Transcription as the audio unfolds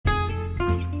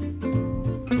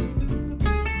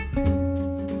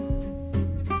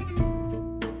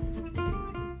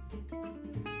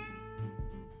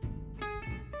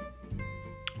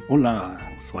Hola,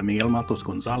 soy Miguel Matos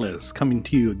Gonzalez, coming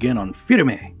to you again on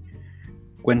Firme,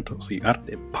 Cuentos y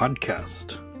Arte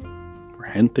podcast for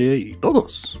gente y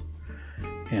todos.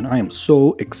 And I am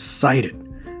so excited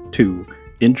to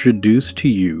introduce to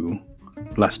you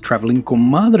Las Traveling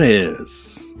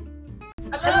Comadres.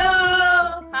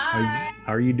 Hello! Hi!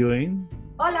 How are you doing?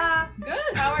 Hola!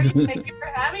 Good, how are you? Thank you for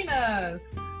having us.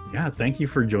 Yeah, thank you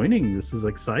for joining. This is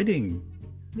exciting.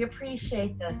 We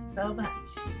appreciate this so much.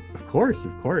 Of course.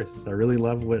 I really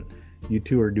love what you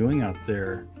two are doing out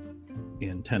there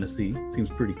in Tennessee. Seems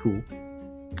pretty cool.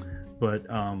 But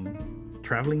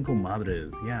Traveling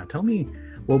Comadres, yeah, tell me,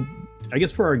 well, I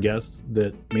guess for our guests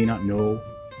that may not know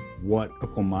what a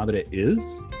comadre is,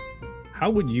 how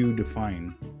would you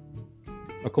define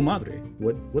a comadre?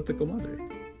 What's a comadre?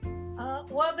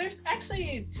 Well, there's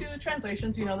actually two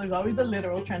translations. You know, there's always a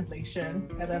literal translation,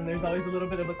 and then there's always a little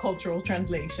bit of a cultural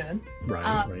translation.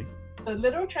 Right. The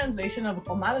literal translation of a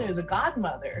comadre is a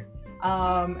godmother,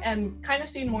 and kind of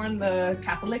seen more in the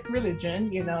Catholic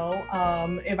religion. You know,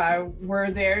 if I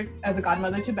were there as a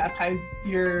godmother to baptize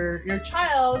your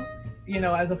child, you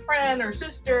know, as a friend or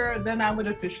sister, then I would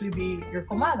officially be your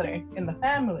comadre in the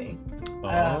family.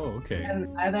 Okay.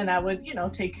 And then I would, you know,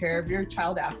 take care of your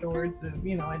child afterwards if,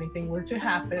 you know, anything were to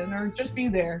happen, or just be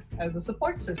there as a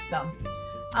support system.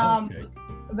 Okay.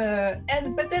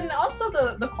 But then also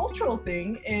the cultural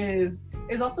thing is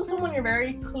also someone you're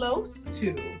very close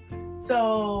to.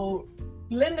 So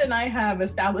Linda and I have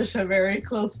established a very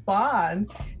close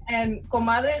bond. And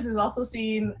comadres is also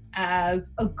seen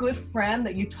as a good friend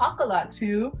that you talk a lot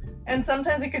to. And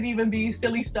sometimes it could even be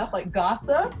silly stuff like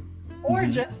gossip, or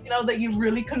just, you know, that you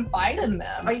really confide in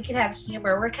them. Or you can have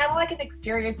humor. We're kind of like an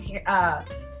exterior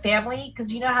family,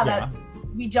 because you know how that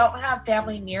we don't have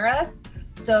family near us.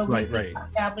 So we have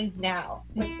families now,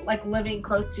 like living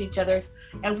close to each other,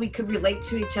 and we could relate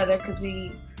to each other because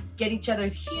we get each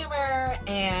other's humor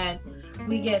and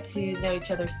we get to know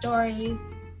each other's stories.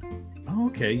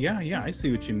 Okay, yeah, I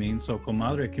see what you mean. So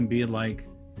comadre can be like,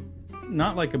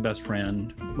 not like a best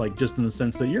friend, like just in the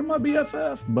sense that you're my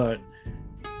BFF, but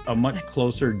a much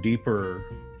closer, deeper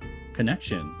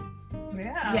connection.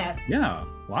 Yeah. Yes. Yeah.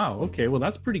 Wow. Okay. Well,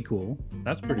 that's pretty cool.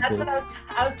 That's cool. What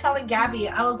I was telling Gabby.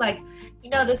 I was like, you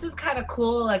know, this is kind of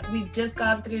cool. Like, we've just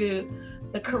gone through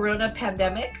the Corona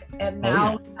pandemic, and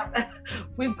now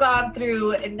we've gone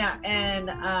through in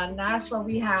Nashville.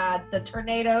 We had the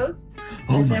tornadoes.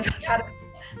 Oh my God.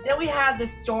 Then we had the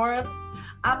storms.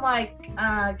 I'm like,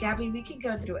 Gabby, we can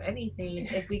go through anything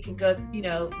if we can go, you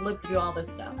know, live through all this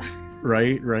stuff.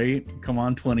 Right. Come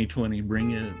on, 2020,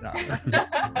 bring it.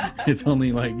 It's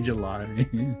only like July.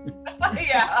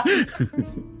 Yeah.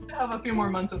 Have a few more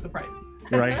months of surprises.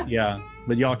 Right. Yeah.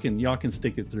 But y'all can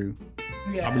stick it through.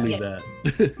 Yeah. I believe that.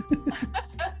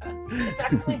 It's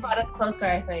actually brought us closer,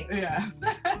 I think. Yes.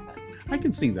 I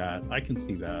can see that.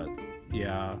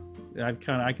 Yeah.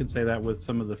 I can say that with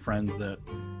some of the friends that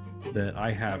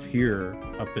I have here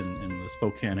up in the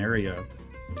Spokane area.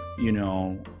 You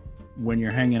know, when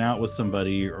you're hanging out with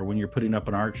somebody, or when you're putting up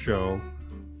an art show,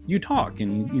 you talk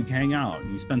and you hang out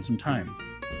and you spend some time,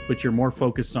 but you're more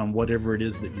focused on whatever it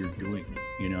is that you're doing.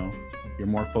 You know, you're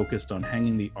more focused on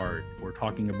hanging the art or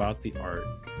talking about the art.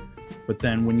 But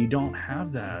then when you don't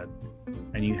have that,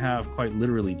 and you have quite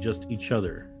literally just each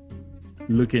other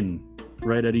looking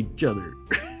right at each other,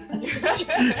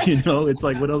 you know, it's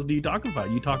like, what else do you talk about?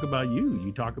 You talk about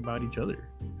you talk about each other.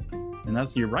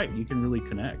 And you're right, you can really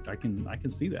connect. I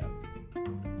can see that.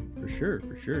 For sure.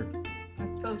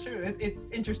 That's so true.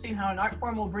 It's interesting how an art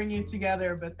form will bring you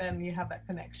together, but then you have that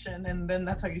connection, and then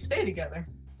that's how you stay together.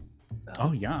 So.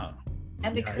 Oh, yeah.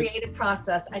 And the creative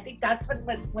process. I think that's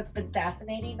what's been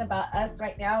fascinating about us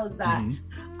right now is that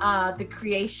the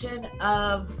creation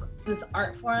of this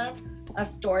art form of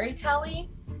storytelling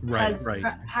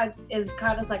is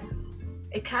kind of like,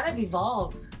 it kind of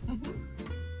evolved.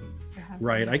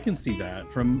 Right. I can see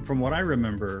that from what I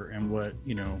remember, and what,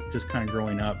 you know, just kind of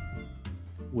growing up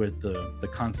with the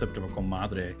concept of a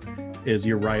comadre is,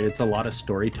 you're right. It's a lot of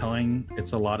storytelling.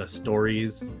 It's a lot of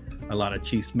stories, a lot of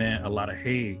chisme, a lot of,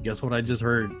 hey, guess what I just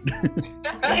heard?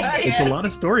 It's a lot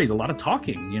of stories, a lot of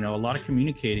talking, you know, a lot of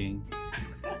communicating.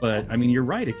 But I mean, you're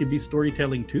right. It could be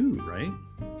storytelling too, right?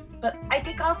 But I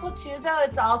think also too, though,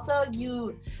 it's also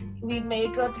we may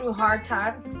go through hard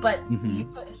times, but you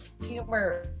put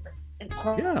humor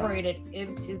incorporated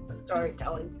into the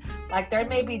storytelling. Like, there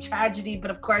may be tragedy,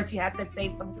 but of course you have to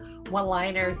say some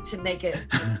one-liners to make it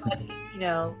funny, you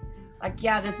know, like,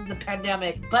 yeah, this is a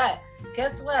pandemic, but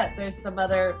guess what? There's some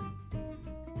other,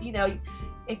 you know,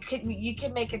 you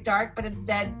can make it dark, but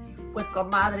instead with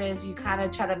comadres, you kind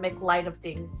of try to make light of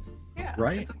things. Yeah,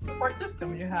 right. It's a support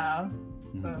system you have.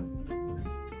 So.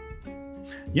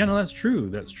 Yeah, no, that's true.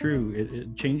 That's true.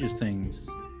 It changes things,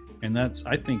 and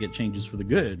I think it changes for the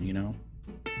good. You know,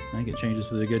 I think it changes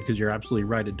for the good because you're absolutely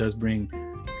right. It does bring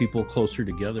people closer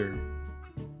together.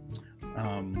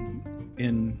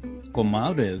 In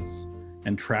comadres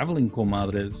and traveling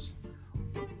comadres,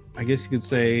 I guess you could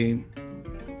say,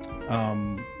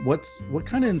 what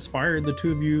kind of inspired the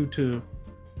two of you to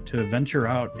venture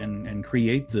out and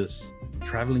create this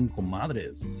traveling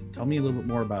comadres? Tell me a little bit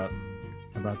more about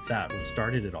that. What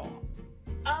started it all?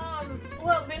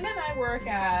 Well, Linda and I work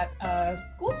at a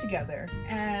school together,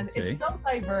 and it's so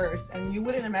diverse, and you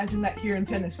wouldn't imagine that here in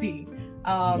Tennessee.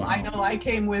 Wow. I know I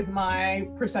came with my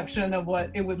perception of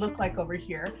what it would look like over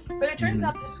here, but it turns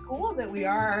out the school that we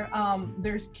are,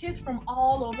 there's kids from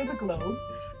all over the globe.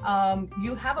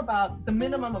 You have about the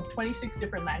minimum of 26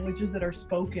 different languages that are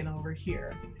spoken over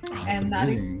here. Oh, and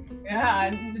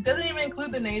and it doesn't even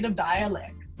include the native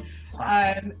dialects.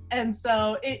 Wow. And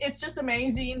so it's just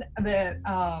amazing that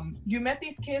you met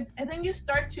these kids, and then you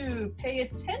start to pay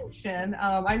attention.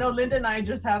 I know Linda and I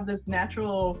just have this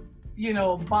natural,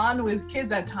 bond with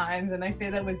kids at times, and I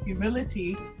say that with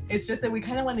humility. It's just that we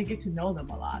kind of want to get to know them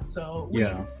a lot, so we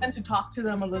tend to talk to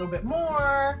them a little bit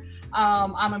more.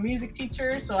 I'm a music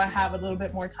teacher, so I have a little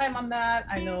bit more time on that.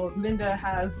 I know Linda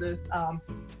has this,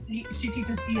 she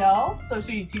teaches EL, so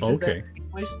she teaches the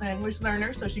English language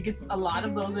learners, so she gets a lot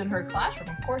of those in her classroom.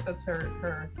 Of course, that's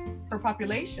her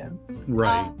population.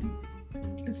 Right.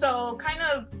 So kind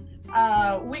of,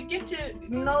 we get to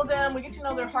know them, we get to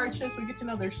know their hardships, we get to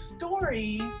know their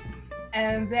stories,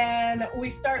 and then we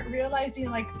start realizing,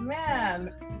 like,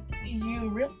 man, you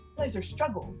realize their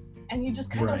struggles, and you just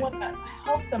kind of want to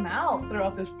help them out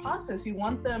throughout this process. You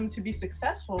want them to be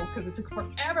successful because it took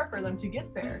forever for them to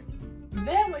get there.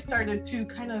 Then we started to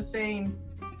kind of saying,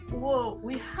 well,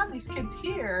 we have these kids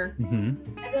here, and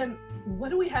then what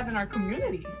do we have in our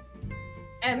community?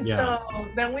 And so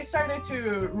then we started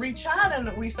to reach out,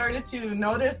 and we started to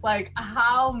notice, like,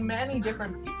 how many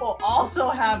different people also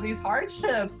have these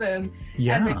hardships, and they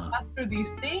pass through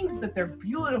these things, but they're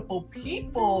beautiful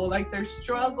people. Like, their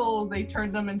struggles, they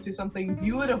turn them into something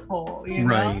beautiful, you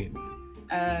know? Right.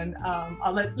 And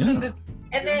I'll let Linda.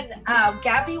 And then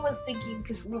Gabby was thinking,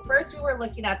 because first we were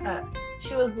looking at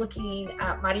she was looking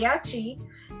at mariachi,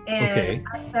 and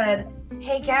I said,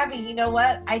 hey, Gabby, you know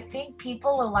what? I think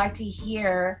people would like to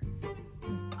hear,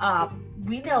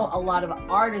 we know a lot of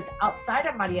artists outside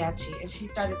of mariachi. And she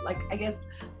started, like, I guess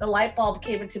the light bulb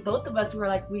came into both of us. We were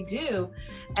like, we do.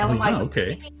 And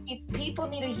people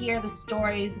need to hear the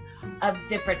stories of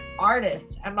different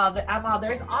artists.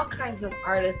 There's all kinds of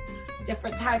artists,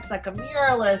 different types, like a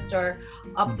muralist or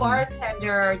a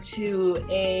bartender to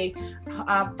a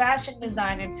fashion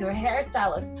designer to a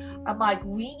hairstylist. I'm like,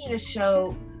 we need to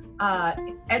show,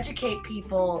 educate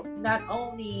people not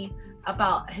only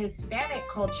about Hispanic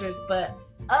cultures, but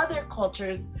other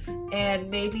cultures, and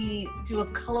maybe do a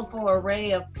colorful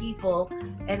array of people,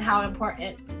 and how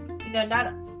important,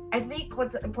 I think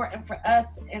what's important for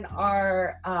us in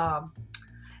our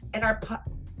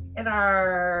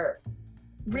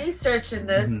research in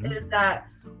this is that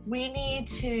we need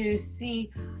to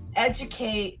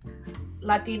educate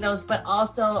Latinos, but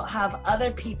also have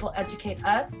other people educate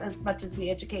us as much as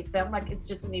we educate them. Like, it's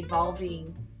just an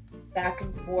evolving back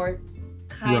and forth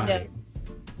kind of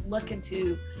look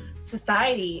into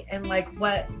society, and like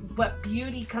what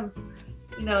beauty comes,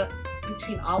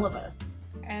 between all of us.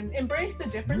 And embrace the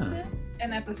differences,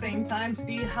 and at the same time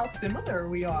see how similar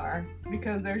we are,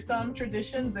 because there's some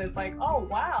traditions that's like, oh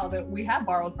wow, that we have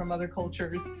borrowed from other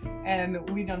cultures and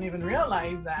we don't even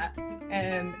realize that,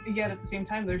 and yet at the same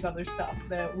time there's other stuff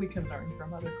that we can learn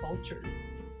from other cultures.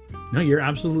 No, you're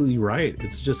absolutely right.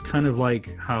 It's just kind of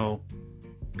like how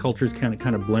cultures kind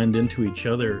of blend into each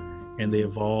other, and they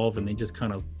evolve, and they just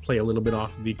kind of play a little bit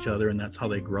off of each other, and that's how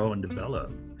they grow and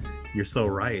develop. You're so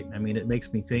right. I mean, it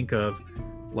makes me think of,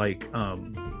 like,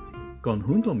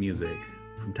 conjunto music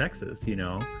from Texas,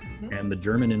 and the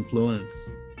German influence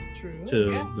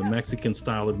to the Mexican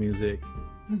style of music,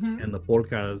 and the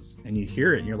polkas, and you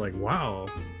hear it and you're like, wow.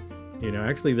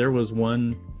 Actually there was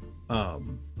one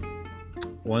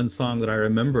song that I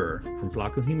remember from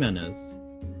Flaco Jimenez.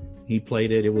 He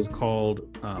played it. It was called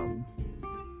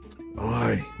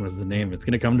what's the name? It's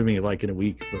gonna come to me like in a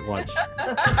week, but watch.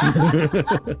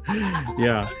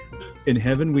 In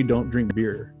heaven we don't drink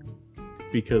beer,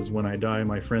 because when I die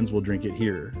my friends will drink it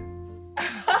here.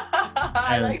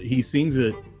 And he sings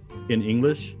it in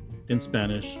English, in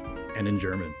Spanish, and in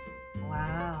German.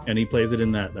 Wow. And he plays it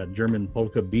in that German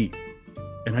polka beat.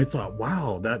 And I thought,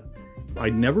 wow, that I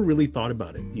never really thought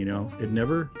about it, you know, it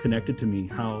never connected to me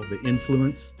how the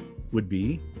influence would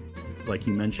be. Like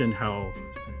you mentioned, how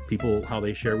people, how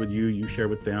they share with you, you share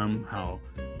with them, how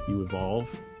you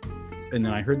evolve. And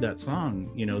then I heard that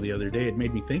song, you know, the other day, it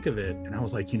made me think of it. And I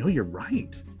was like, you know, you're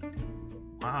right.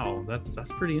 Wow, that's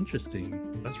pretty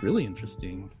interesting. That's really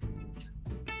interesting.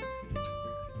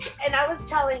 And I was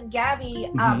telling Gabby,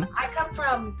 Mm-hmm. I come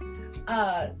from,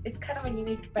 it's kind of a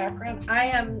unique background. I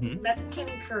am Mexican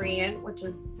and Korean, which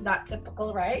is not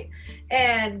typical, right?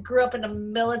 And grew up in a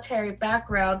military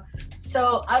background.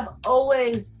 So I've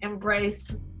always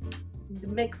embraced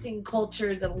mixing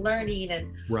cultures and learning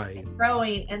and, Right. and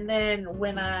growing. And then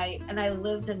when I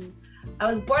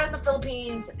was born in the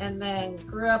Philippines and then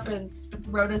grew up in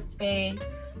Rota, Spain.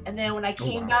 And then when I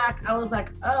came back, I was like,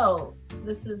 oh,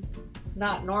 this is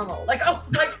not normal. Like, I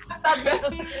was like, I thought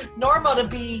this is normal to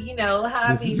be, you know,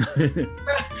 having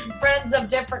friends of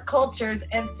different cultures.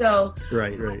 And so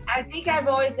right. I think I've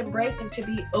always embraced them to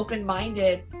be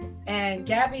open-minded. And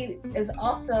Gabby is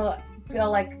also, feel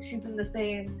like she's in the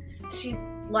same, she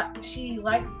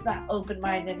likes that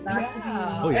open-minded, not to be.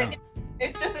 Oh, yeah.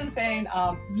 It's just insane.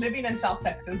 Living in South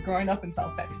Texas, growing up in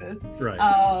South Texas, Right.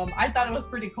 I thought it was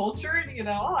pretty cultured. You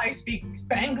know, oh, I speak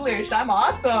Spanglish. I'm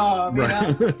awesome. You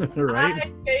know? Right.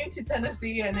 I came to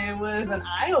Tennessee and it was an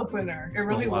eye opener. It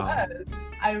really was.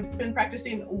 I've been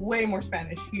practicing way more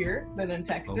Spanish here than in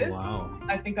Texas. Oh, wow.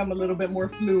 I think I'm a little bit more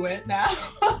fluent now.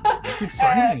 That's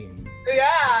exciting.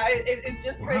 Yeah, it's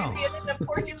just crazy. Wow. And then of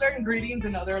course you learn greetings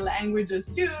in other languages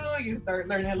too. You start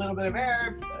learning a little bit of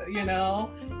Arab, you know,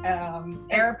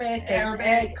 Arabic,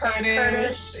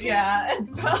 Kurdish. Yeah, and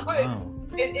so Wow.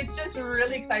 it's just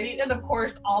really exciting. And of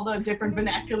course all the different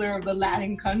vernacular of the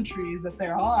Latin countries that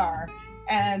there are.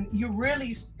 And you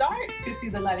really start to see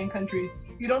the Latin countries.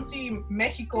 You don't see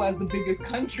Mexico as the biggest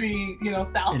country, you know,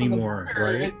 south Anymore, of the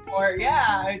border. right? Or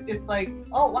yeah, it's like,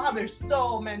 oh wow, there's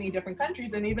so many different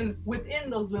countries, and even within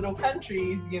those little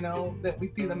countries, you know, that we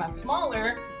see them as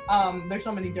smaller, there's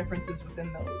so many differences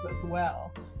within those as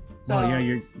well. So Well,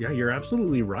 you're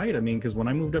absolutely right. I mean, because when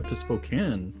I moved up to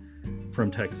Spokane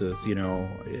from Texas, you know,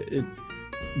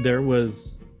 there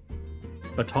was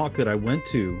a talk that I went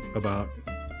to about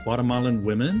Guatemalan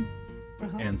women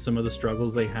and some of the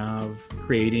struggles they have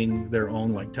creating their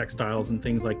own like textiles and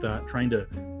things like that, trying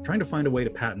to find a way to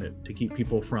patent it to keep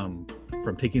people from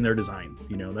taking their designs.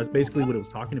 You know, that's basically what it was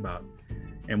talking about.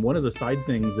 And one of the side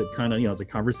things that kind of, you know, the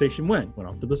conversation went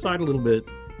off to the side a little bit,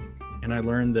 and I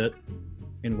learned that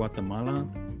in Guatemala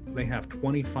they have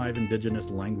 25 indigenous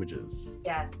languages.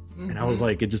 Yes. And I was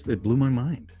like, it blew my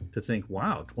mind to think,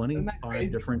 wow, Isn't that 25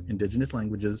 crazy? different indigenous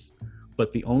languages,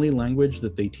 but the only language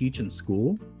that they teach in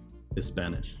school is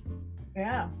Spanish.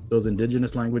 yeah, Those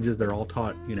indigenous languages, they're all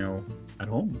taught, you know, at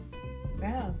home.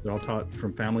 yeah. They're all taught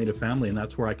from family to family. And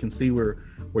that's where I can see where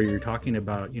you're talking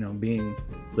about, you know, being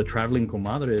the traveling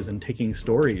comadres and taking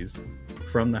stories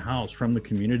from the house, from the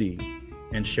community,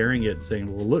 and sharing it,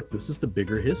 saying, well, look, this is the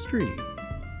bigger history.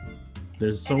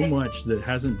 There's so much that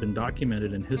hasn't been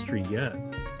documented in history yet.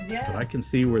 Yes. But I can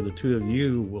see where the two of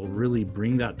you will really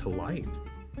bring that to light.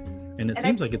 And it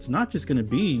seems like it's not just going to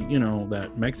be, you know,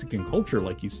 that Mexican culture,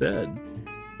 like you said.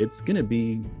 It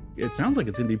sounds like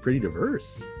it's going to be pretty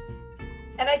diverse.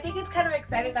 And I think it's kind of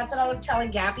exciting. That's what I was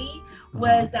telling Gabby,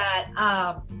 was that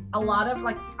a lot of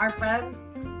like our friends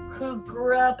who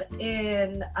grew up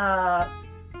in,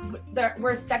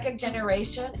 we're second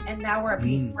generation, and now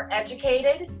we're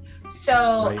educated.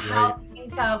 So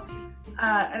things have,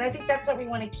 and I think that's what we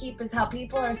want to keep, is how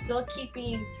people are still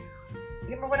keeping.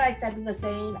 Remember what I said in the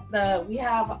saying, we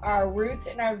have our roots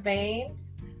in our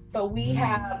veins, but we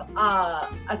have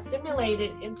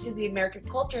assimilated into the American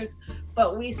cultures,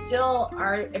 but we still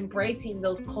are embracing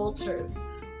those cultures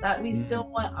that we still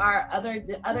want our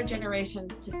other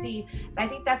generations to see. And I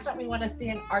think that's what we want to see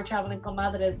in our traveling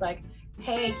comadres, like,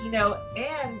 hey, you know,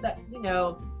 and you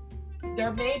know,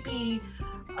 there may be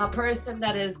a person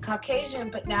that is Caucasian,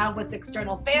 but now with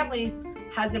external families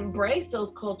has embraced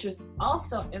those cultures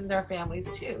also in their families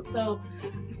too. So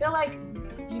I feel like,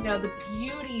 you know, the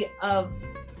beauty of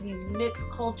these mixed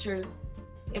cultures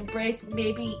embraced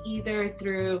maybe either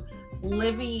through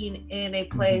living in a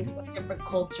place with different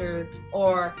cultures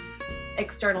or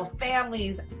external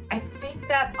families. I think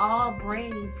that all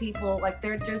brings people, like,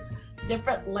 they're just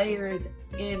different layers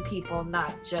in people,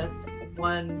 not just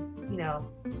one, you know,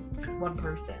 one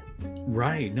person.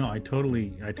 Right. No, I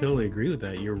totally agree with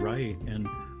that. You're right. And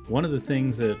one of the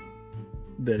things that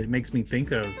it makes me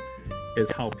think of is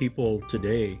how people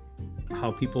today,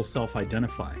 how people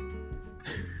self-identify.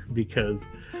 Because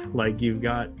like you've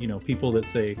got, you know, people that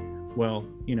say, well,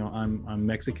 you know, I'm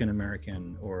Mexican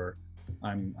American, or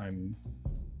I'm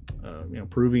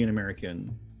Peruvian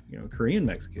American, Korean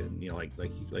Mexican,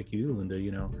 like you, Linda,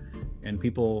 and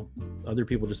other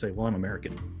people just say, well, I'm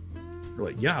American. They're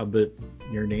like, yeah, but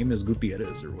your name is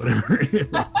Gutierrez or whatever.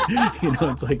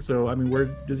 It's like, so I mean, where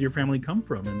does your family come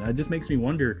from? And it just makes me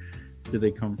wonder, do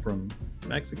they come from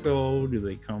Mexico? Do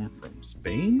they come from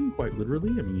Spain? Quite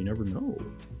literally. I mean, you never know.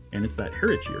 And it's that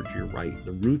heritage. You're right.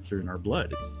 The roots are in our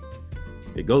blood.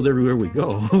 It goes everywhere we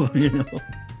go.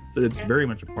 So it's very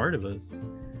much a part of us.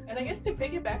 And I guess to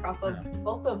piggyback off of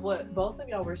both of what both of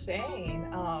y'all were saying,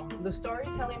 the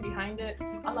storytelling behind it,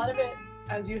 a lot of it,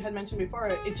 as you had mentioned before,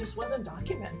 it just wasn't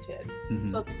documented. Mm-hmm.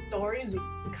 So the stories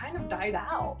kind of died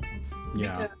out.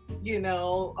 Yeah.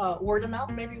 Because, word of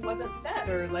mouth maybe wasn't said,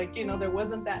 or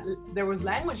there was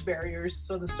language barriers,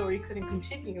 so the story couldn't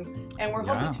continue. And we're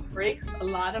hoping to break a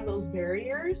lot of those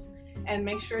barriers and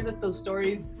make sure that those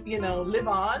stories, live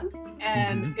on.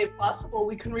 And if possible,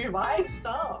 we can revive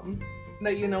some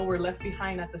that, were left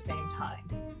behind at the same time.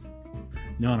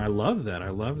 No, and I love that. I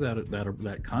love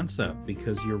that concept,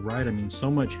 because you're right. I mean, so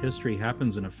much history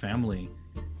happens in a family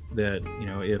that,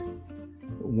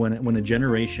 when a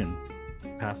generation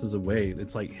passes away,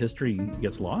 it's like history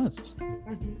gets lost.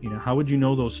 Mm-hmm. How would you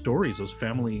know those stories, those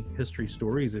family history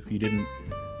stories, if you didn't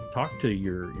talk to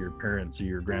your parents or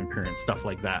your grandparents, stuff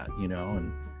like that,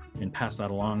 and pass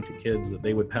that along to kids that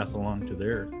they would pass along to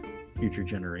their future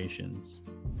generations.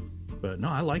 But no,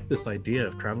 I like this idea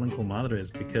of Traveling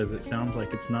Comadres, because it sounds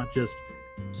like it's not just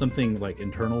something like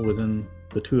internal within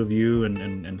the two of you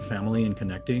and family and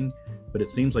connecting, but it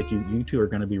seems like you two are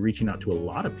going to be reaching out to a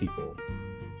lot of people,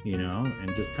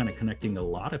 and just kind of connecting a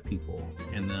lot of people.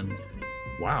 And then,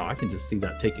 wow, I can just see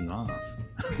that taking off.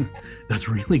 That's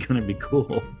really going to be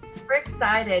cool. We're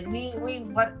excited. We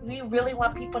really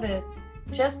want people to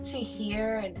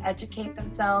hear and educate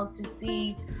themselves, to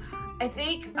see. I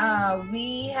think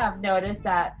we have noticed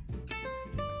that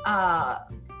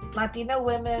Latino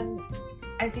women,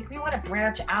 I think we want to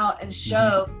branch out and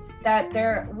show that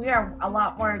we are a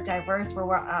lot more diverse, where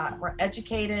we're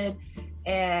educated,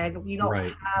 and we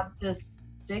don't have this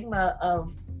stigma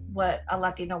of what a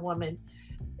Latino woman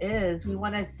is. We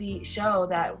want to show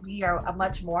that we are a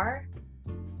much more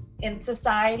in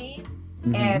society,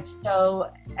 and show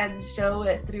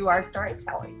it through our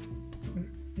storytelling.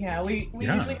 Yeah, we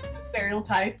usually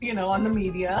stereotype, on the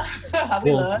media, how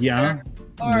we look,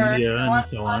 or media and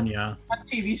so on, on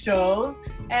TV shows,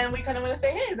 and we kind of want to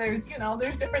say, hey, there's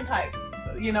different types.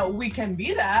 We can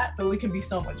be that, but we can be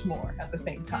so much more at the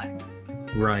same time.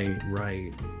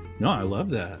 Right. No, I love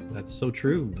that. That's so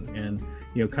true. And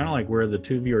kind of like where the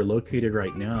two of you are located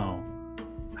right now,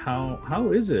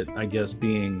 how is it, I guess,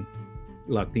 being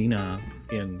Latina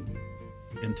in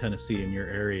Tennessee, in your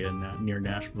area, near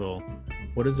Nashville?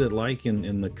 What is it like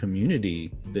in the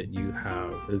community that you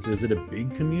have? Is it a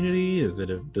big community?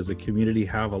 Does the community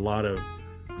have a lot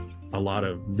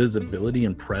of visibility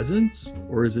and presence,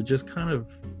 or is it just kind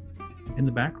of in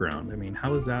the background? I mean,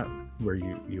 how is that where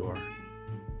you are?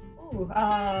 Ooh,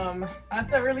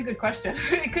 that's a really good question.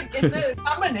 It's a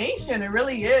combination. It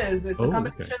really is. It's a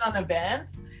combination on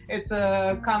events. It's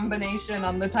a combination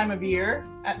on the time of year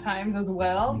at times as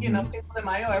well. Cinco de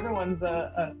Mayo, everyone's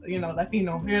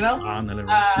Latino.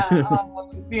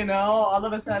 All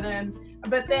of a sudden.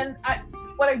 But then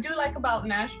what I do like about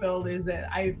Nashville is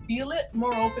that I feel it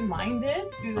more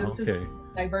open-minded due to the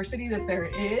diversity that there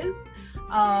is,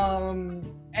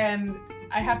 and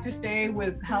I have to say,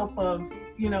 with help of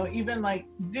even like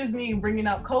Disney bringing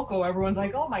out Coco, everyone's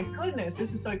like, oh my goodness,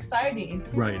 this is so exciting.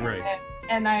 Right.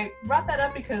 And I brought that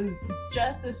up because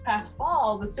just this past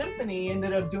fall, the symphony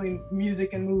ended up doing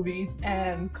music and movies,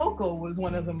 and Coco was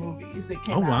one of the movies that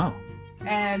came out. Oh, wow.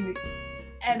 And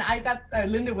I got,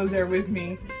 Linda was there with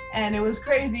me, and it was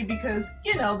crazy because,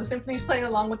 the symphony's playing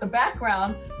along with the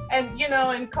background. And,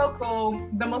 in Coco,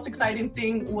 the most exciting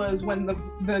thing was when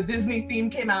the Disney theme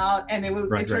came out, and it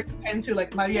turned into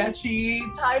like mariachi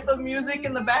type of music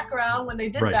in the background when they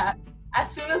did that. As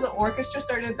soon as the orchestra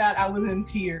started that, I was in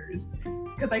tears,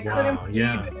 because I couldn't believe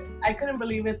it. I couldn't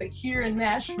believe it that here in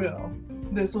Nashville,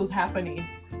 this was happening.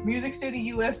 Music City,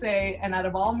 USA, and out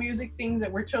of all music things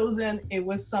that were chosen, it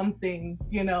was something,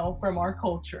 from our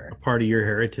culture. A part of your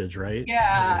heritage, right?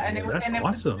 Yeah, and that's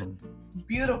awesome.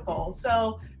 Beautiful.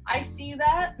 So I see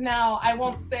that. Now, I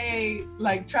won't say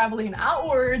like traveling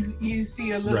outwards, you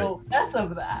see a little less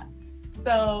of that.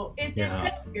 So it's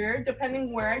kind of weird,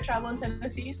 depending where I travel in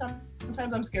Tennessee.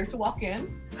 Sometimes I'm scared to walk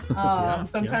in.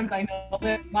 Sometimes I know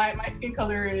that my skin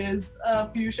color is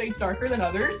a few shades darker than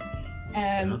others.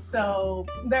 And so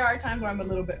there are times where I'm a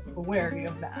little bit wary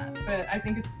of that, but I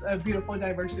think it's a beautiful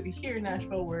diversity here in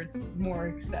Nashville where it's more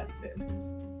accepted.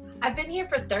 I've been here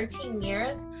for 13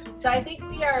 years, so I think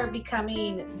we are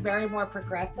becoming very more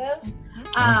progressive.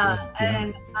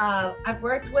 And I've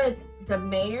worked with the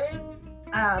mayors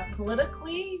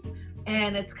politically,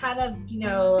 and it's kind of,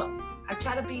 I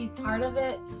try to be part of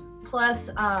it. Plus,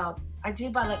 I do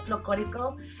ballet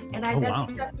folklorico, and I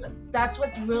think that's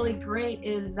what's really great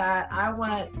is that I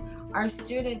want our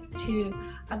students to.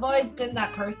 I've always been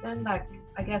that person, like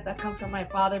I guess that comes from my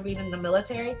father being in the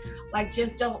military. Like,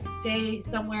 just don't stay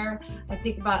somewhere. I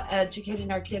think about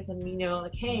educating our kids, and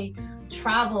like, hey,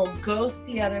 travel, go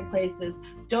see other places.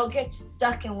 Don't get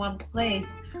stuck in one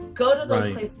place. Go to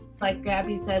those places, like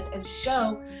Gabby says, and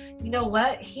show,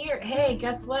 here, hey,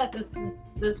 guess what?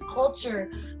 This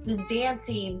culture, this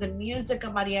dancing, the music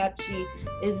of mariachi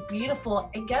is beautiful.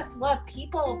 And guess what?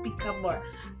 People become more.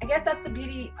 I guess that's the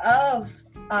beauty of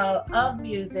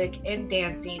music and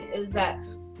dancing, is that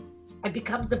it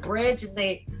becomes a bridge,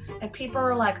 and people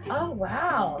are like, oh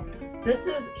wow, this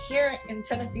is here in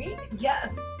Tennessee.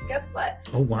 Yes, guess what?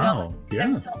 Oh wow, yeah.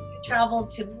 And so we traveled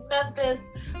to Memphis.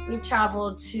 We've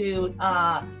traveled to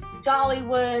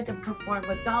Dollywood and performed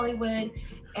with Dollywood,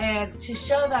 and to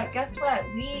show that, guess what,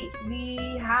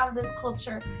 we have this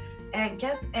culture, and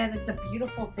it's a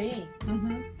beautiful thing.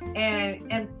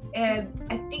 And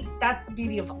I think that's the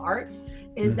beauty of art,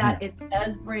 is that it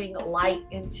does bring light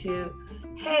into,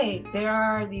 hey, there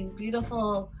are these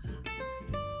beautiful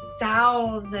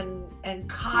sounds and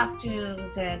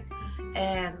costumes,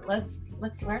 and let's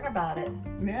learn about it.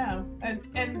 Yeah.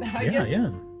 And I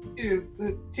guess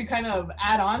to kind of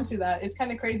add on to that, it's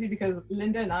kind of crazy because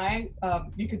Linda and I,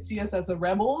 you could see us as the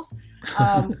rebels.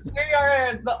 We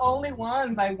are the only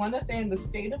ones, I want to say, in the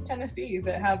state of Tennessee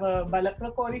that have a ballet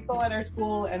folklorico at our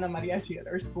school and a mariachi at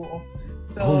our school.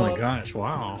 So, oh my gosh,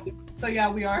 wow. So yeah,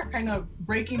 we are kind of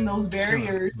breaking those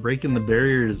barriers. Breaking the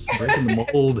barriers, breaking the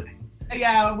mold.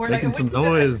 Yeah, we're making some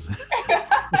noise.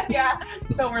 Yeah,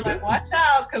 so we're like, watch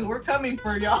out, because we're coming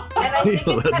for y'all. And I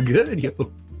think that's good,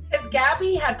 yo. As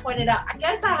Gabby had pointed out, I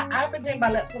guess I've been doing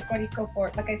ballet folklorico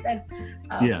for, like I said,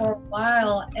 for a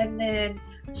while, and then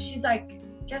she's like,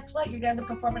 guess what? You guys are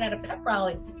performing at a pep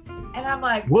rally. And I'm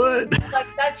like, what? Like,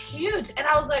 that's huge. And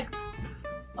I was like,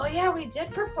 oh yeah, we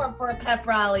did perform for a pep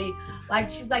rally. Like,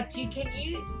 she's like, can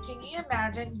you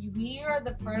imagine? We are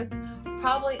the first,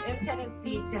 probably in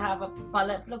Tennessee, to have a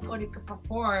ballet folklorico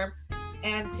perform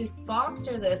and to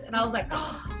sponsor this. And I was like,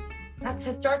 oh, that's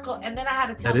historical. And then I had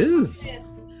to tell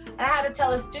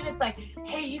the students, like,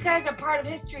 hey, you guys are part of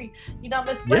history.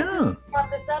 Miss Winston brought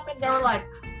this up, and they were like,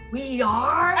 we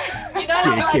are? And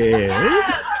I'm like,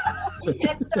 yes.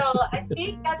 And so I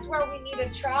think that's where we need to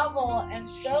travel and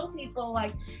show people,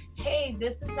 like, hey,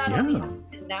 this is not only happening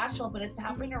in Nashville, but it's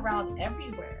happening around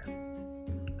everywhere.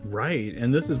 Right.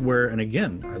 And this is where, and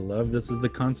again, I love this is the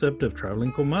concept of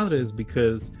traveling comadres,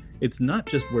 because it's not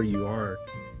just where you are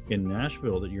in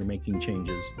Nashville that you're making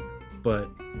changes, but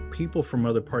people from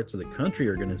other parts of the country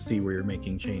are going to see where you're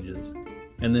making changes.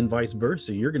 And then vice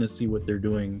versa, you're going to see what they're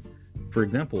doing, for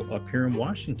example, up here in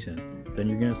Washington. Then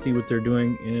you're going to see what they're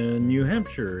doing in New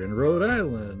Hampshire and Rhode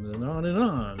Island and on and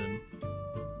on. And,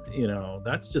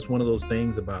 that's just one of those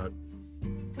things about,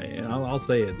 and I'll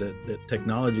say it, that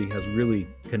technology has really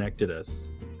connected us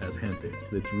as gente.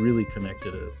 It's really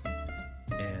connected us.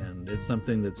 And it's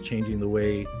something that's changing the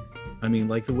way,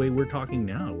 like the way we're talking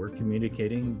now. We're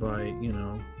communicating by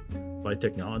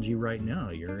technology right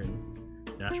now. You're in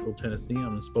Nashville, Tennessee.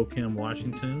 I'm in Spokane,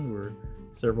 Washington. We're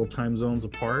several time zones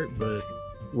apart, but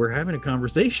we're having a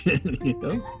conversation,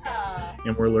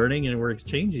 and we're learning and we're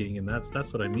exchanging, and that's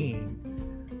what I mean.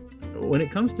 When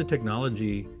it comes to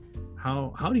technology,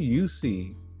 how do you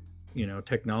see,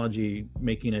 technology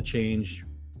making a change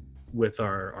with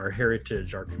our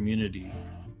heritage, our community?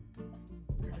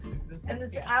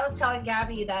 And I was telling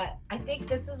Gabby that I think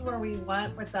this is where we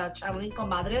went with the Traveling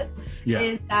Comadres,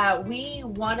 is that we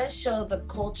want to show the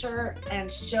culture and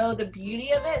show the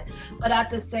beauty of it, but at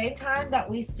the same time that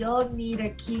we still need to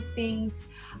keep things,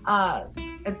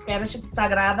 in Spanish it's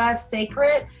sagrada,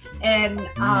 sacred, and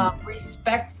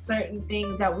respect certain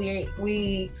things that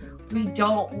we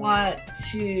don't want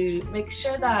to make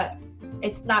sure that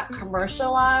it's not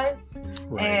commercialized,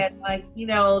 and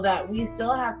that we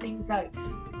still have things that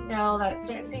that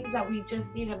certain things that we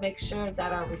just need to make sure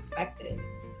that are respected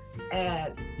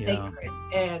and sacred,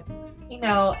 and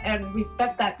and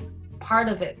respect that's part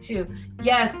of it too.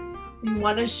 Yes, we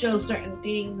want to show certain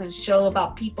things and show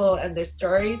about people and their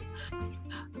stories,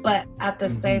 but at the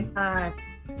same time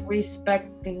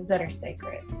respect things that are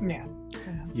sacred.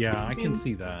 Yeah, I can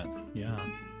see that. Yeah,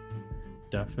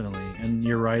 definitely. And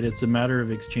you're right. It's a matter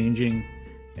of exchanging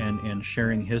and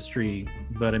sharing history.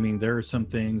 But I mean, there are some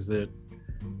things that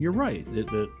you're right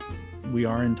that we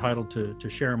are entitled to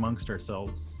share amongst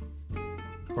ourselves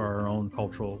for our own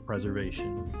cultural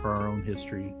preservation, for our own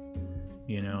history,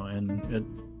 you know, and it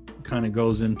kind of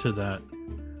goes into that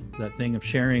thing of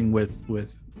sharing with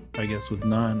I guess with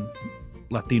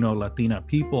non-Latino, Latina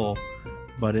people,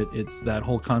 but it's that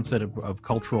whole concept of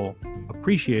cultural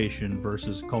appreciation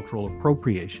versus cultural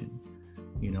appropriation.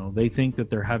 You know, they think that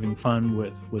they're having fun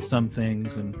with some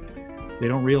things, and they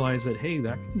don't realize that, hey,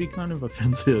 that can be kind of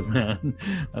offensive, man.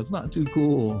 That's not too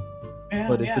cool. Yeah,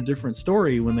 but it's a different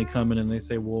story when they come in and they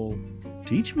say, well,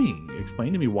 teach me,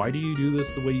 explain to me, why do you do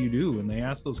this the way you do? And they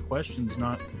ask those questions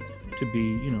not to be,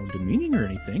 you know, demeaning or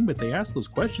anything, but they ask those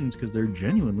questions because they're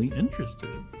genuinely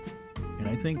interested. And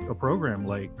I think a program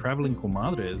like Traveling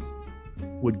Comadres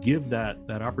would give that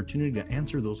opportunity to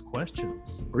answer those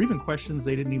questions, or even questions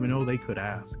they didn't even know they could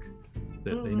ask,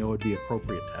 that they know would be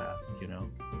appropriate to ask, you know?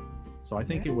 So I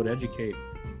think it would educate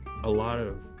a lot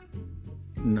of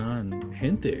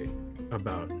non-gente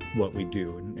about what we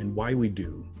do and why we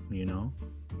do, you know?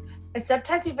 And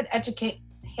sometimes even educate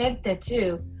gente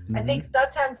too. I think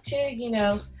sometimes too, you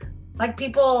know, like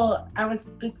people, I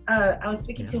was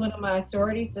speaking to one of my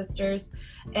sorority sisters,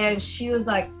 and she was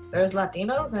like, there's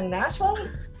Latinos in Nashville?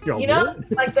 You know,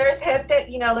 like there's gente,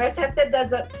 you know, there's gente that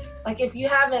doesn't, like if you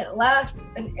haven't left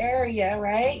an area,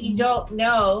 right, you don't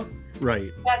know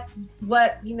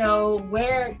what, you know,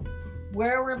 where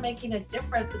we're making a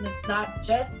difference. And it's not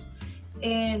just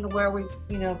in where we,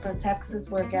 you know, from Texas,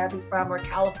 where Gabby's from, or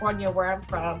California, where I'm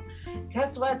from.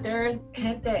 Guess what? There's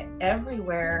gente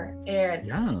everywhere, and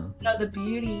you know, the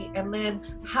beauty, and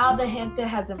then how the gente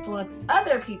has influenced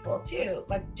other people too,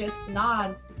 like just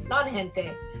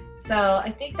non-gente. So I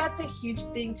think that's a huge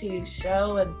thing to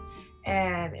show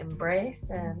and embrace.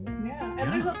 And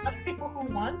there's a lot of people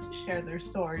who want to share their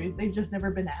stories. They've just never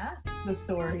been asked the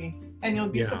story, and you'll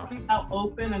be surprised how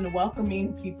open and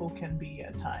welcoming people can be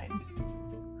at times.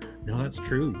 No, that's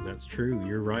true.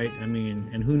 You're right. I mean,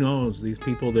 and who knows, these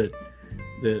people that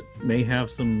may have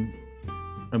some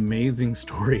amazing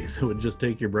stories that would just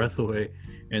take your breath away,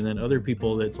 and then other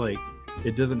people that's like,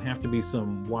 it doesn't have to be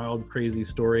some wild, crazy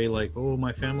story like, oh,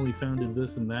 my family founded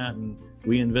this and that, and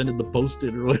we invented the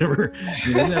Post-it or whatever.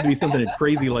 It doesn't have to be something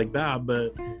crazy like that,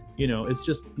 but you know, it's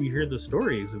just, you hear the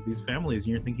stories of these families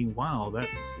and you're thinking, wow,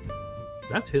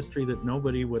 that's history that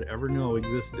nobody would ever know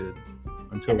existed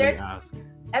until they ask.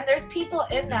 And there's people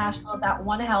in Nashville that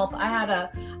want to help. I had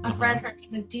a friend, her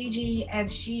name is DG,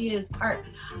 and she is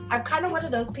I'm kind of one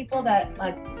of those people that,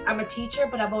 like, I'm a teacher,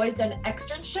 but I've always done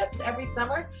externships every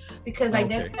summer, because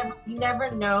you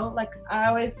never know. Like, I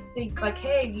always think like,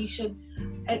 hey, you should,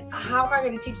 and how am I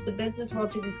going to teach the business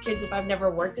world to these kids if I've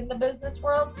never worked in the business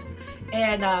world?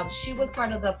 And she was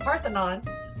part of the Parthenon,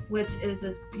 which is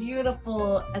this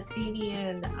beautiful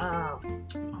Athenian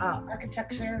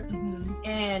architecture,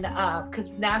 and because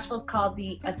Nashville's called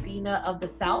the Athena of the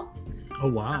South. Oh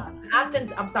wow!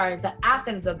 Athens. I'm sorry, the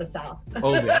Athens of the South.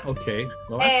 Oh, okay.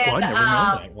 Well, that's cool. I never know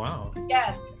that. Wow.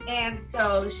 Yes, and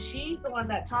so she's the one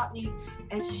that taught me,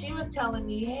 and she was telling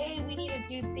me, hey, we need to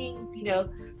do things, you know,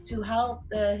 to help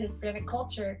the Hispanic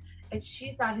culture, and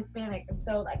she's not Hispanic, and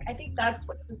so like I think that's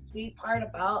what's the sweet part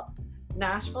about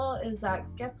Nashville is that,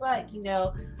 guess what, you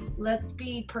know, let's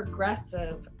be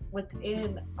progressive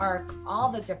within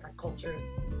all the different cultures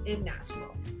in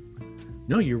Nashville.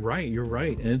 No, you're right,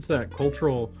 and it's that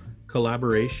cultural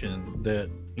collaboration that,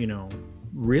 you know,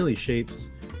 really shapes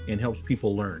and helps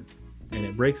people learn, and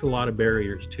it breaks a lot of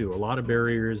barriers too, a lot of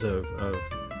barriers of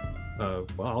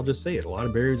well, I'll just say it, a lot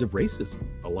of barriers of racism,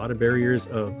 a lot of barriers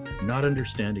of not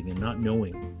understanding and not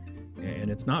knowing.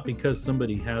 And it's not because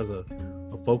somebody has a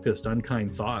focused,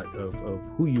 unkind thought of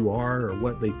who you are or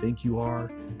what they think you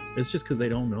are. It's just because they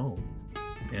don't know.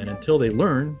 And until they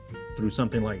learn through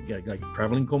something like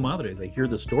Traveling Comadres, they hear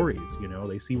the stories, you know,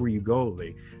 they see where you go,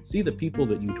 they see the people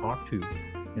that you talk to.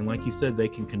 And like you said, they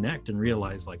can connect and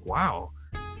realize like, wow,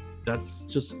 that's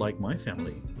just like my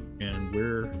family. And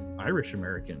we're Irish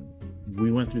American.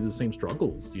 We went through the same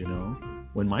struggles, you know,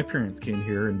 when my parents came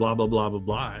here and blah, blah, blah, blah,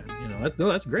 blah. You know,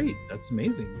 that's great. That's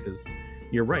amazing, because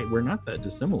you're right. We're not that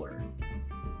dissimilar,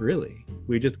 really.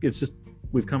 We've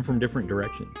come from different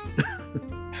directions.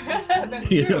 That's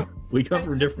true. Know, we come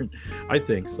from different, I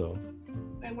think so.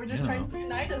 And we're just trying to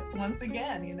unite us once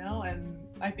again, you know, and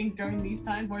I think during these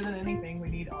times, more than anything, we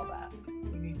need all that.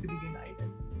 We need to be united.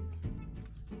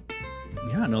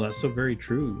 Yeah, no, that's so very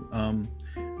true.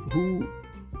 Who,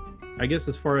 I guess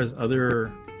as far as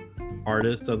other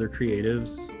artists, other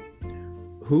creatives,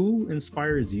 who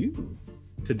inspires you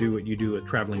to do what you do at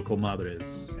Traveling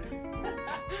Comadres?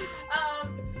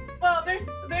 Well,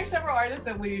 there's several artists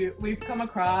that we've come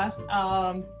across.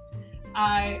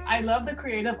 I love the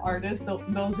creative artists,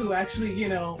 those who actually,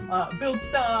 build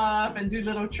stuff and do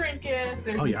little trinkets.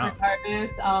 There's this great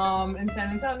artist in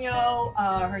San Antonio.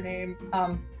 Her name,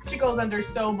 she goes under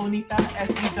So Bonita,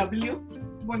 SEW,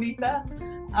 Bonita.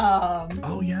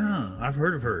 Oh yeah, I've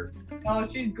heard of her. Oh,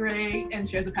 she's great, and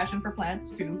she has a passion for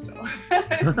plants too. So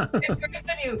it's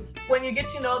great when you get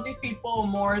to know these people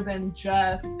more than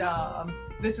just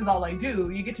this is all I do.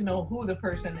 You get to know who the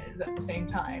person is at the same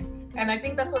time, and I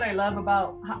think that's what I love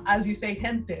about, as you say,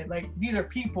 gente. Like, these are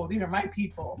people. These are my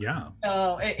people. Yeah.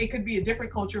 So it could be a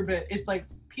different culture, but it's like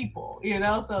people,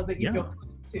 so that you feel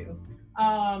close to.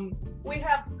 We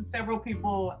have several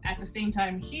people at the same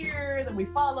time here that we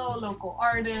follow, local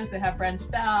artists that have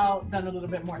branched out, done a little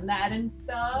bit more Latin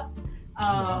stuff.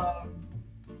 So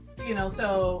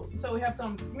we have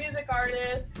some music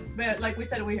artists, but like we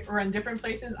said, we're in different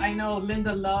places. I know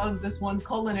Linda loves this one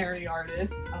culinary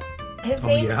artist. His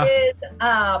name is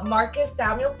Marcus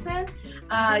Samuelson.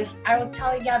 I was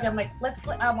telling Gabby, I'm like,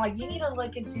 you need to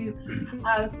look into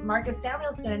Marcus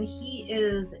Samuelson. He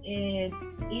is an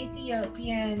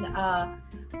Ethiopian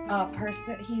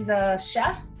person. He's a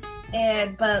chef,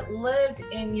 but lived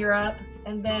in Europe,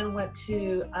 and then went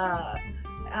to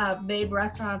made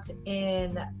restaurants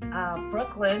in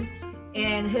Brooklyn.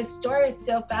 And his story is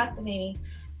so fascinating.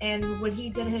 And when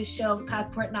he did his show,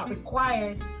 Passport Not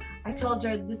Required, I told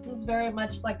her this is very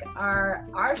much like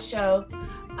our show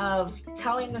of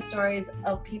telling the stories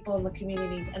of people in the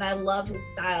communities, and I love his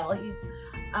style. He's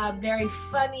very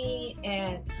funny,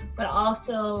 but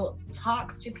also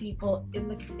talks to people in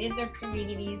their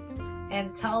communities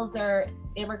and tells their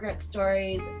immigrant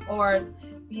stories, or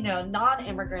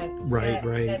non-immigrants. Right.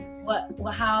 And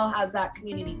how has that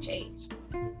community changed?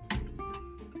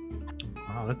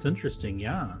 Wow, that's interesting.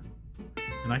 Yeah.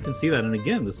 And I can see that. And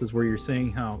again, this is where you're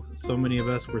saying how so many of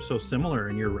us were so similar,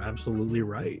 and you're absolutely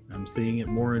right. I'm seeing it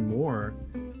more and more.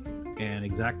 And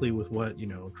exactly with what,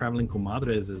 Traveling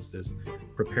Comadres is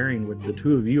preparing, what the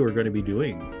two of you are going to be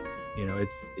doing.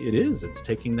 It's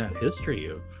taking that history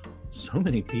of so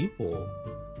many people.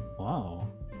 Wow.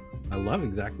 I love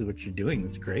exactly what you're doing.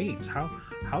 That's great.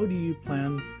 How do you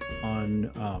plan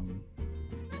on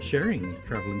sharing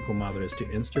Traveling Comadres to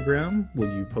Instagram?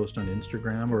 Will you post on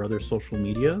Instagram or other social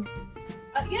media?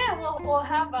 We'll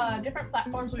have different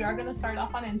platforms. We are going to start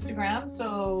off on Instagram.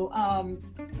 So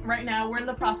right now we're in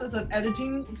the process of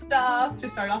editing stuff to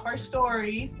start off our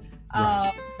stories.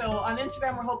 Right. So on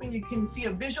Instagram, we're hoping you can see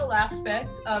a visual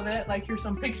aspect of it. Like, here's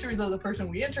some pictures of the person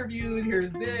we interviewed.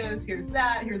 Here's this, here's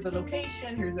that, here's the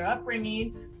location, here's their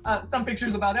upbringing. Some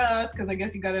pictures about us, because I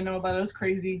guess you got to know about us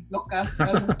crazy locas,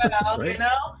 right.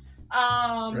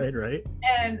 Right.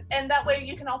 And that way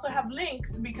you can also have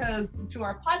links, because to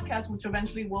our podcast, which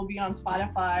eventually will be on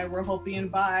Spotify, we're hoping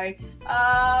by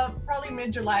probably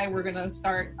mid-July we're gonna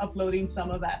start uploading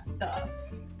some of that stuff.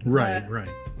 Right.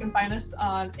 You can find us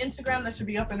on Instagram. That should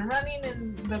be up and running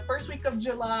in the first week of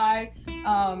July,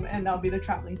 and that'll be the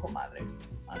Traveling Comadres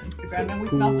on Instagram. And we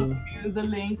can also give you the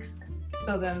links,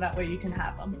 so then that way you can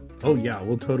have them. Oh yeah,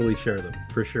 we'll totally share them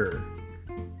for sure,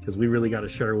 because we really got to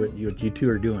share what you two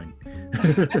are doing.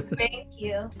 Thank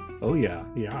you. Oh yeah.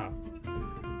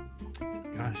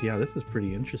 Gosh, yeah, this is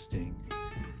pretty interesting,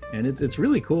 and it's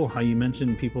really cool how you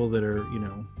mentioned people that are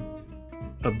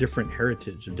of different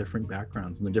heritage and different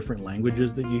backgrounds, and the different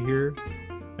languages that you hear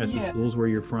at the schools where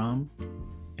you're from.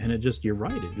 And you're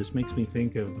right, it just makes me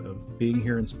think of being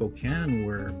here in Spokane,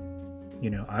 where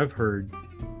I've heard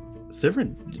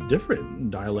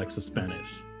different dialects of Spanish,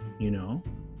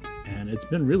 and it's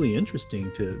been really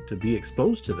interesting to be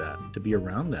exposed to that, to be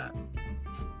around that.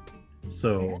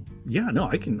 So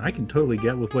I can totally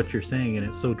get with what you're saying, and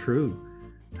it's so true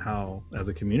how as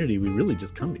a community we really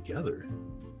just come together.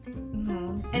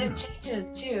 And it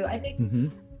changes too. I think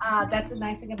that's the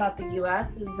nice thing about the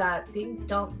U.S. is that things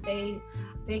don't stay.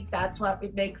 I think that's what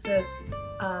makes us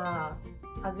a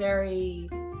very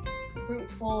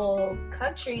fruitful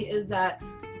country, is that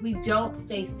we don't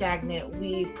stay stagnant.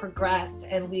 We progress,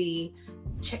 and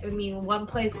one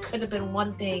place could have been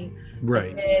one thing,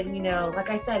 right? And like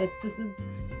I said,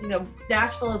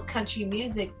 Nashville is country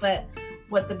music, but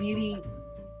what the beauty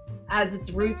as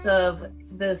its roots of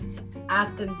this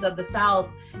Athens of the South,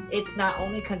 it's not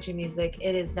only country music,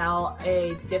 it is now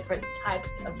a different types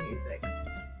of music,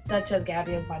 such as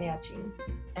Gabriel's mariachi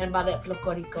and Ballet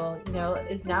Folklorico,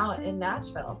 is now in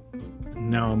Nashville.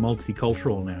 Now a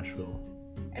multicultural Nashville.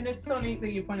 And it's so neat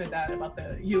that you pointed that about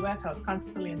the U.S. how it's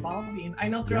constantly evolving. I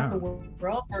know throughout the world,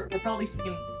 we're probably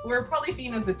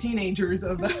seen as the teenagers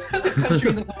of the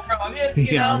countries of the world.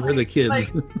 You know, we're the kids.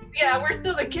 Like, yeah, we're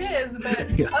still the kids,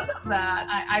 but because of that,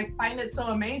 I find it so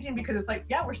amazing because it's like,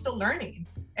 yeah, we're still learning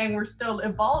and we're still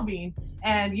evolving,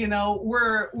 and you know,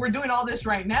 we're doing all this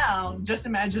right now. Just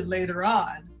imagine later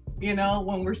on. You know,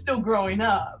 when we're still growing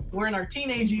up, we're in our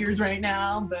teenage years right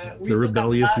now, but the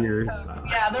rebellious years.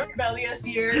 Yeah, the rebellious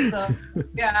years. So,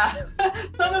 yeah,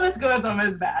 some of it's good, some of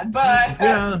it's bad, but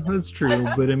yeah, that's true.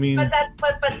 But I mean, but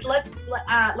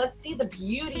let's see the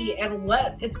beauty and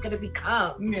what it's gonna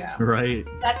become. Yeah, right.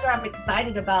 That's what I'm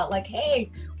excited about. Like,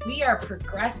 hey, we are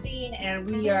progressing, and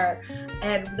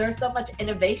there's so much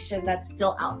innovation that's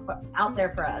still out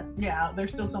there for us. Yeah,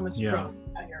 there's still so much growth.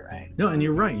 You're right. No, and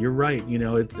you're right. You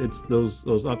know, it's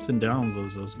those ups and downs,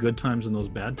 those good times and those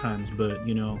bad times. But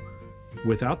you know,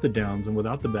 without the downs and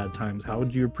without the bad times, how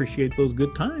would you appreciate those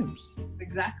good times?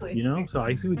 Exactly. You know, so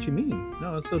I see what you mean.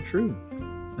 No, that's so true.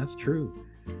 That's true.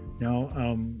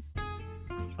 Now,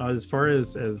 as far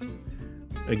as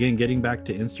again, getting back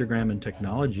to Instagram and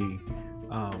technology,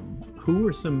 who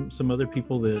are some other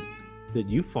people that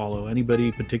you follow?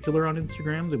 Anybody particular on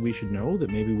Instagram that we should know,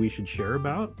 that maybe we should share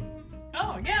about?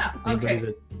 Oh yeah.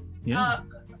 Anybody Okay.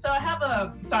 So I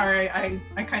have sorry, I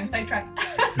kind of sidetracked.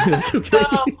 It's okay.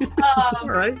 All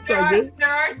right. There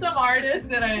are some artists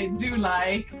that I do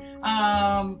like.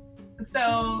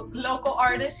 So local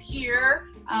artists here,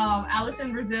 Alice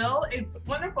in Brazil. It's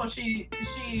wonderful. She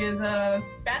is a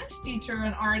Spanish teacher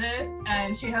and artist,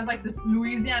 and she has like this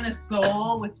Louisiana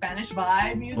soul with Spanish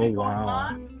vibe music going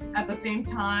on at the same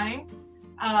time.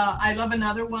 I love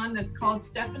another one that's called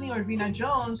Stephanie Urbina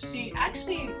Jones. She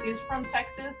actually is from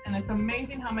Texas, and it's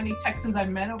amazing how many Texans I've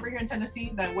met over here in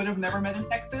Tennessee that I would have never met in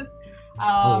Texas.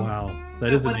 Oh wow,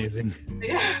 that is amazing.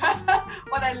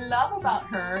 What I love about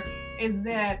her is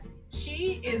that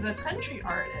she is a country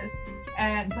artist,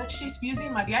 but she's fusing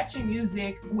mariachi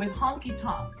music with honky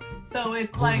tonk. So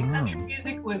it's like country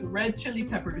music with red chili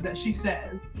peppers, as she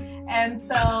says. And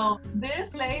so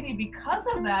this lady, because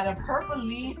of that, of her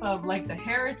belief of like the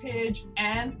heritage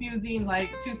and fusing like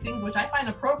two things, which I find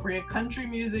appropriate. Country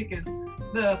music is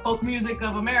the folk music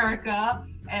of America,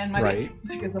 and mariachi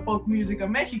music is the folk music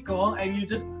of Mexico, and you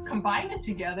just combine it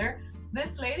together.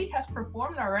 This lady has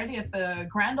performed already at the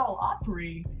Grand Ole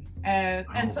Opry.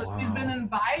 And so she's been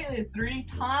invited 3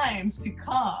 times to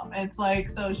come. It's like,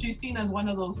 so she's seen as one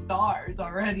of those stars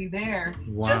already there.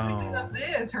 Just because of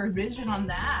this, her vision on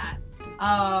that,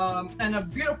 and a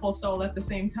beautiful soul at the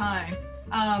same time.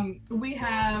 We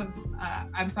have,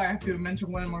 I'm sorry, I have to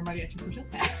mention one more mariachi person.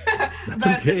 That's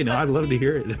okay. No, I'd love to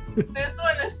hear it. This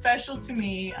one is special to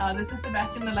me. This is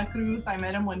Sebastian de la Cruz. I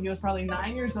met him when he was probably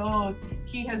 9 years old.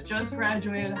 He has just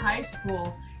graduated high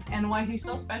school. And why he's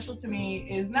so special to me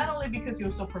is not only because he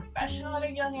was so professional at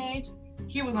a young age,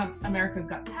 he was on America's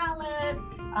Got Talent.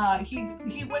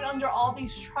 He went under all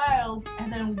these trials,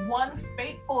 and then one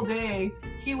fateful day,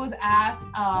 he was asked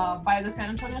by the San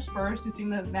Antonio Spurs to sing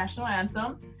the national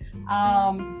anthem.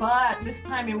 But this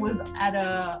time it was at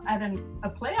a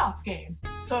playoff game,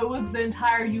 so it was the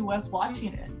entire U.S.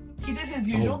 watching it. He did his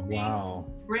usual thing.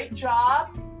 Great job.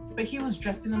 But he was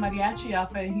dressed in a mariachi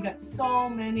outfit, and he got so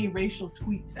many racial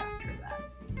tweets after that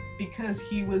because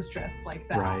he was dressed like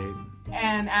that. Right.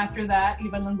 And after that,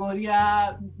 Ivan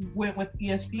Longoria went with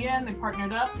ESPN. They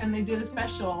partnered up, and they did a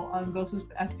special on Go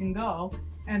Go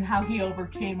and how he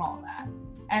overcame all that.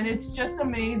 And it's just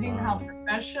amazing how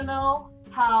professional,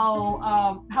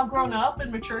 how grown up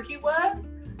and mature he was.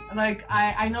 Like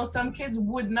I know some kids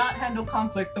would not handle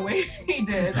conflict the way he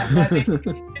did at that age,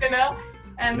 you know,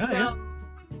 and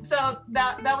So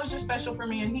that was just special for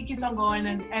me, and he keeps on going,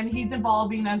 and he's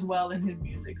evolving as well in his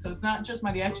music. So it's not just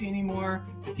mariachi anymore.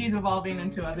 He's evolving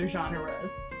into other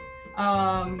genres.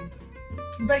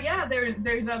 But yeah,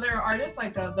 there's other artists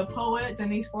like the poet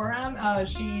Denise Forham.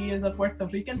 She is a Puerto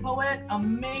Rican poet.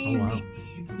 Amazing,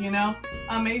 you know,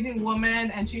 amazing woman,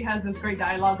 and she has this great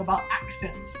dialogue about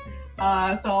accents.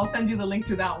 So I'll send you the link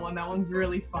to that one. That one's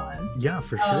really fun. Yeah,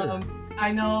 for sure.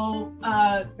 I know.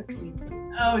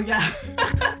 Oh yeah,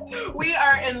 we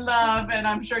are in love, and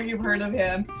I'm sure you've heard of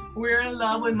him. We're in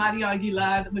love with Mario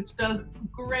Aguilar, which does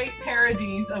great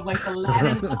parodies of like the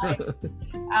Latin life.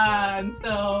 And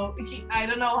so I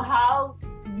don't know how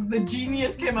the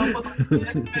genius came up with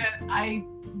this, but I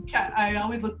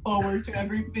always look forward to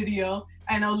every video.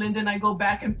 I know Linda and I go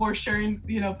back and forth sharing,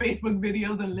 you know, Facebook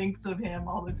videos and links of him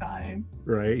all the time.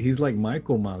 Right, he's like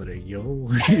Michael Madre,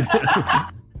 yo.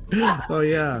 Oh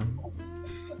yeah.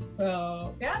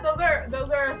 So yeah, those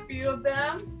are a few of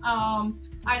them.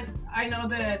 I know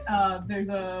that there's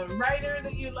a writer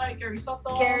that you like, Gary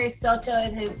Soto. Gary Soto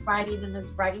and his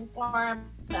writing form.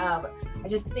 I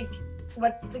just think,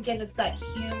 once again, it's that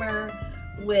humor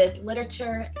with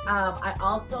literature. I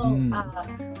also,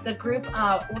 the group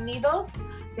Unidos,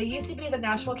 they used to be the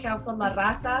National Council La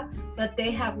Raza, but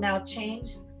they have now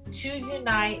changed to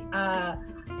Unite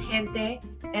Gente,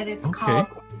 and it's called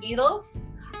Unidos.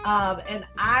 And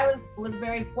I was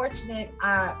very fortunate.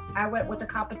 I went with a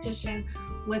competition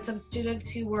with some students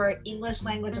who were English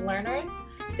language learners.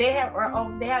 They had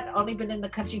only been in the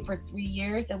country for 3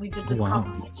 years, and we did this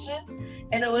competition,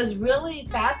 and it was really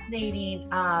fascinating.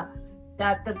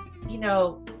 That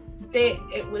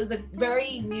it was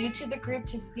very new to the group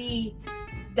to see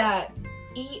that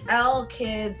EL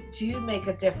kids do make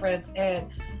a difference,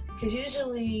 and because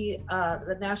usually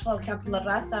the National Council La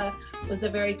Raza was a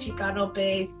very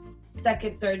Chicano-based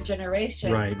second, third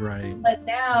generation. Right. But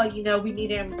now, we need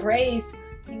to embrace,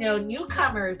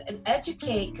 newcomers and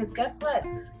educate, because guess what?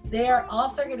 They're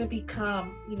also going to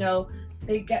become,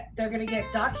 they're going to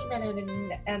get documented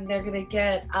and they're going to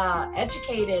get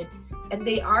educated, and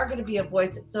they are going to be a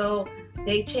voice. So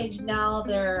they changed now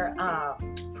their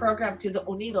program to the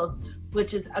Unidos,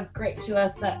 which is a great to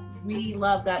us, that we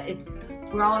love that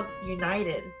we're all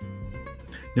united.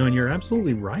 No, and you're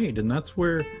absolutely right. And that's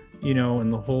where, in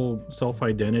the whole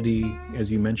self-identity, as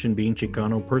you mentioned, being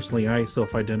Chicano, personally, I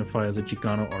self-identify as a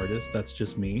Chicano artist. That's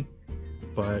just me.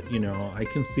 But, I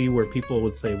can see where people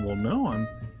would say, well, no, I'm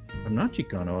not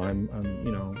Chicano.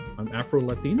 I'm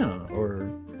Afro-Latina, or,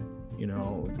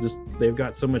 just they've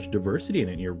got so much diversity in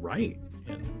it. And you're right.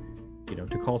 And,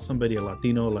 to call somebody a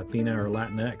Latino, Latina, or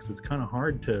Latinx, it's kind of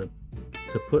hard to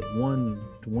put one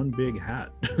big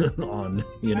hat on,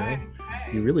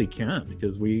 You really can't,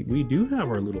 because we do have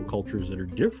our little cultures that are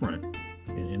different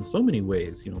in so many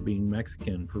ways, being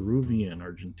Mexican, Peruvian,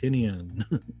 Argentinian.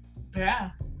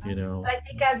 Yeah. I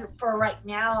think as for right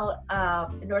now,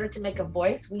 in order to make a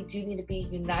voice, we do need to be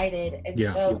united and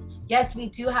show, yes, we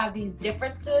do have these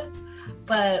differences,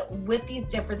 but with these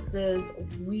differences,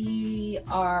 we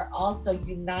are also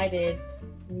united,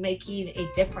 making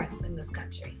a difference in this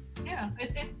country. Yeah,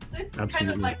 it's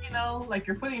kind of like, like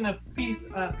you're putting a piece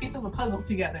of the puzzle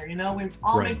together, we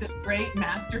all make this great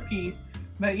masterpiece,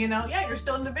 but you're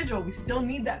still individual. We still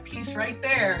need that piece right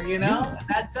there,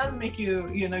 that does make you,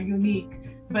 unique,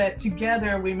 but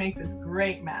together we make this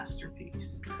great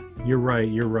masterpiece. You're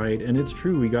right. And it's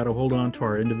true. We got to hold on to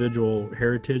our individual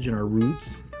heritage and our roots,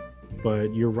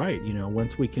 but you're right.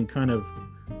 Once we can kind of,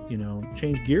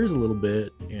 change gears a little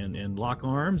bit and lock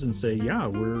arms and say, yeah,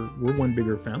 we're one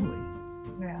bigger family.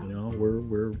 Yeah.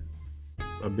 We're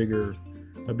a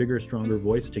bigger, stronger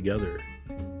voice together.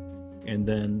 And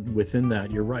then within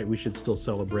that, you're right, we should still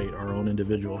celebrate our own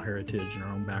individual heritage and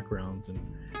our own backgrounds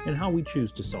and how we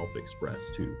choose to self-express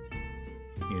too.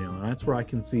 And that's where I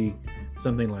can see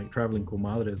something like Traveling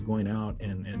Comadres going out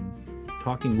and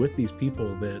talking with these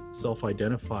people that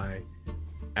self-identify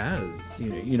as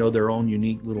their own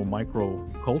unique little micro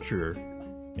culture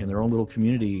and their own little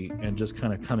community, and just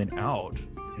kind of coming out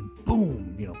and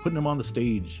boom, putting them on the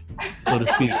stage, so to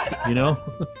speak.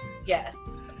 Yes.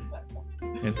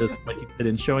 And just, like you said,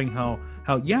 and showing how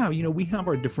we have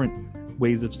our different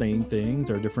ways of saying things,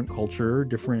 our different culture,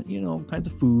 different kinds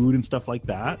of food and stuff like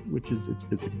that, which is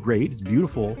it's great, it's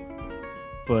beautiful,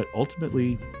 but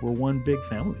ultimately we're one big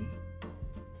family,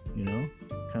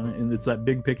 kind of, and it's that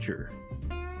big picture.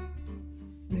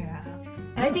 Yeah.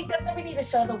 And I think that's what we need to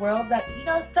show the world, that,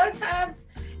 sometimes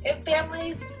in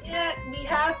families, we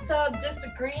have some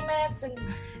disagreements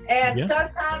and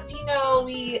sometimes,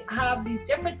 we have these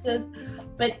differences,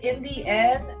 but in the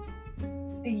end,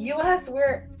 the U.S.,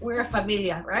 we're a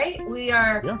familia, right? We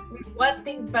want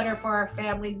things better for our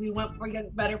families. We want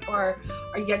better for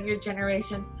our younger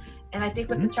generations. And I think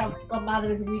with the Traveling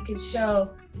Comadres, we can show,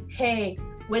 hey,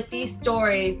 with these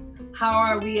stories, how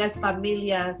are we as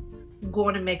familias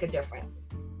going to make a difference?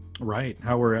 Right.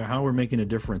 How we're making a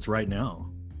difference right now.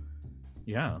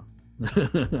 Yeah.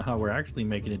 How we're actually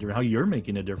making a difference, how you're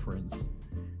making a difference,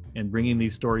 and bringing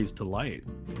these stories to light.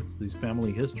 It's these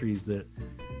family histories that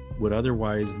would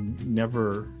otherwise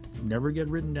never get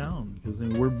written down, because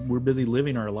we're busy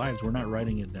living our lives. We're not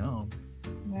writing it down.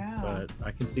 Yeah. But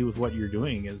I can see with what you're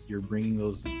doing is you're bringing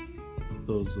those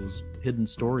hidden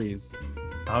stories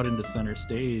out into center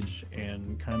stage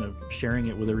and kind of sharing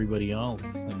it with everybody else.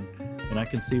 And I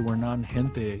can see where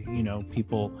non-gente,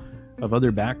 people of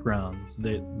other backgrounds,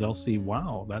 they'll see,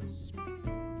 wow, that's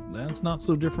not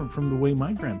so different from the way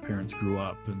my grandparents grew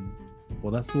up, and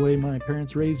well, that's the way my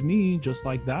parents raised me, just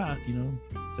like that.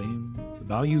 Same, the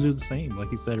values are the same.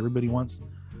 Like you said, everybody wants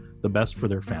the best for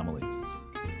their families.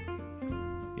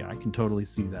 can totally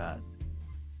see that.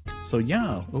 So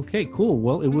yeah, okay, cool.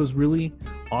 Well, it was really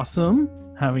awesome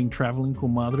having Traveling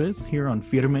Comadres here on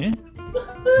Firme.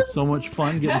 It's so much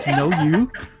fun getting to know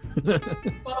you.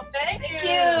 Well, thank you.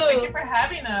 Thank you for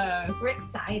having us. We're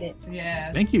excited.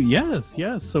 Yes. Thank you. Yes.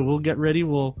 So we'll get ready.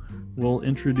 We'll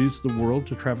introduce the world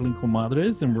to Traveling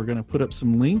Comadres, and we're going to put up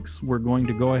some links. We're going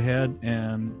to go ahead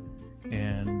and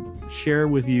share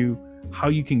with you how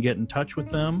you can get in touch with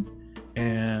them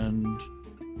and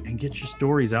get your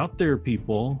stories out there,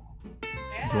 people.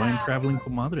 Yeah. Join Traveling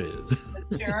Comadres.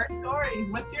 Let's share our stories.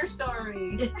 What's your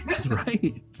story? That's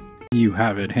right. You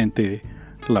have it, gente.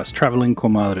 Las Traveling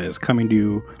Comadres coming to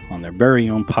you on their very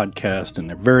own podcast and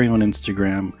their very own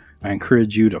Instagram. I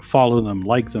encourage you to follow them,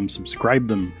 like them, subscribe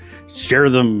them, share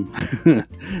them,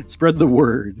 spread the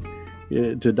word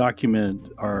to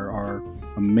document our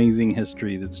amazing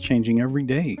history that's changing every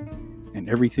day and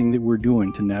everything that we're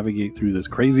doing to navigate through this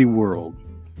crazy world.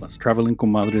 Las Traveling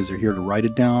Comadres are here to write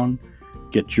it down,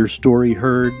 get your story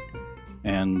heard,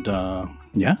 and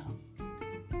yeah.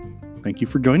 Thank you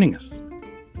for joining us.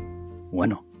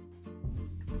 Bueno.